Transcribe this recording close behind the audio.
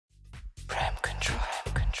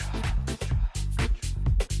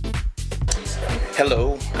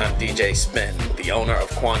Hello, I'm DJ Spen, the owner of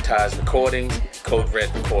Quantize Recordings, Code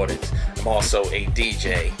Red Recordings. I'm also a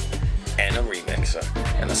DJ and a remixer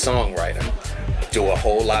and a songwriter. Do a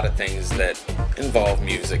whole lot of things that involve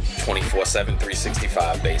music 24/7,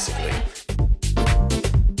 365 basically.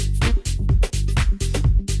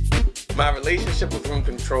 My relationship with Room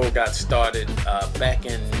Control got started back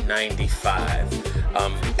in '95.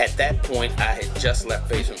 At that point, I had just left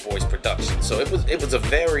Basement Boys Production, so it was a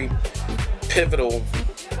very pivotal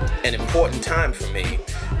and important time for me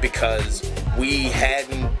because we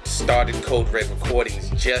hadn't started Code Red Recordings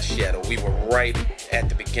just yet, or we were right at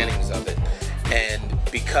the beginnings of it. And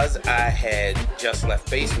because I had just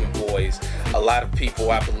left Basement Boys, a lot of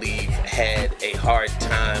people, I believe, had a hard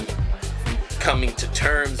time coming to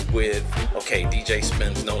terms with, okay, DJ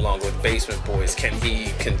Spen's no longer with Basement Boys. Can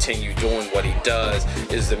he continue doing what he does?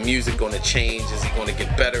 Is the music going to change? Is he going to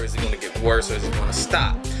get better? Is he going to get worse? Or is he going to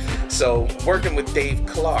stop? So working with Dave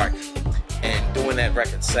Clark and doing that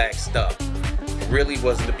record Saxed Up really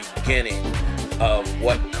was the beginning of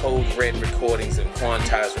what Code Red Recordings and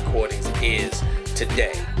Quantize Recordings is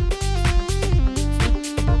today.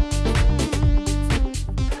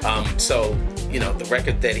 So, you know, the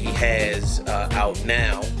record that he has out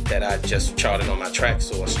now that I just charted on my Track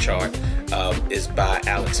Source chart is by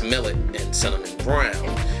Alex Millett and Cinnamon Brown,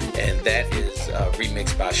 and that is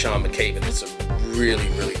remixed by Sean McCabe. It's a really,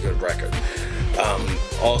 really good record.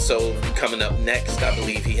 Also coming up next, I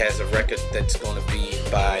believe he has a record that's going to be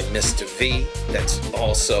by Mr. V. That's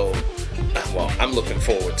also, well, I'm looking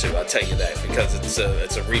forward to, I'll tell you that, because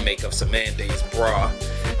it's a remake of Samande's Bra.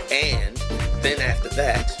 And then after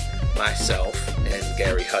that, myself and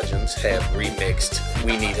Gary Hudgens have remixed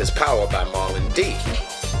We Need His Power by Marlon D.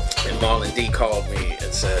 And Marlon D called me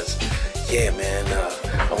and says, yeah man,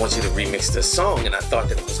 I want you to remix this song, and I thought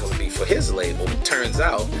that it was going to be for his label. Turns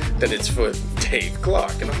out that it's for Dave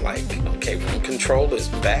Clark, and I'm like, okay, Room Control is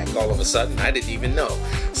back all of a sudden. I didn't even know.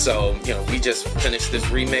 So, you know, we just finished this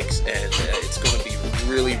remix, and it's going to be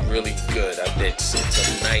really, really good. It's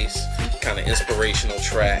a nice kind of inspirational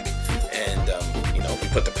track, and you know, we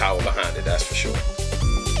put the power behind it, that's for sure.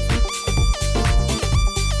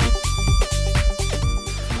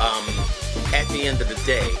 At the end of the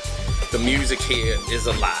day, the music here is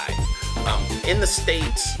alive. In the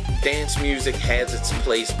States, dance music has its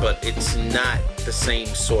place, but it's not the same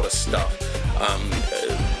sort of stuff.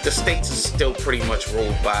 The States is still pretty much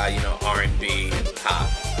ruled by, you know, R&B and pop.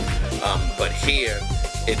 But here,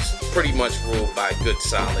 it's pretty much ruled by good,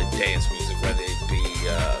 solid dance music,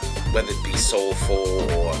 whether it be soulful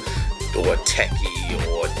or techie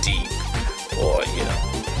or deep, or, you know,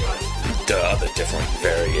 the other different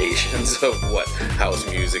variations of what house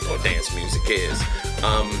music or dance music is.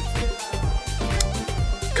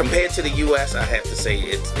 Compared to the US, I have to say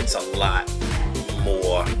it's a lot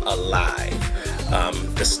more alive.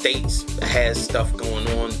 The States has stuff going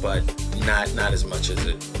on, but not as much as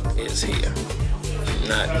it is here.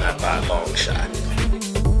 Not by a long shot.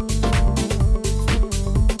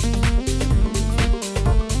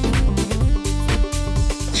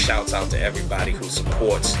 Shouts out to everybody who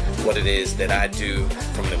supports what it is that I do,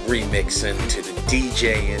 from the remixing to the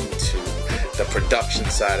DJing to the production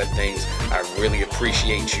side of things. I really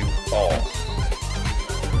appreciate you all.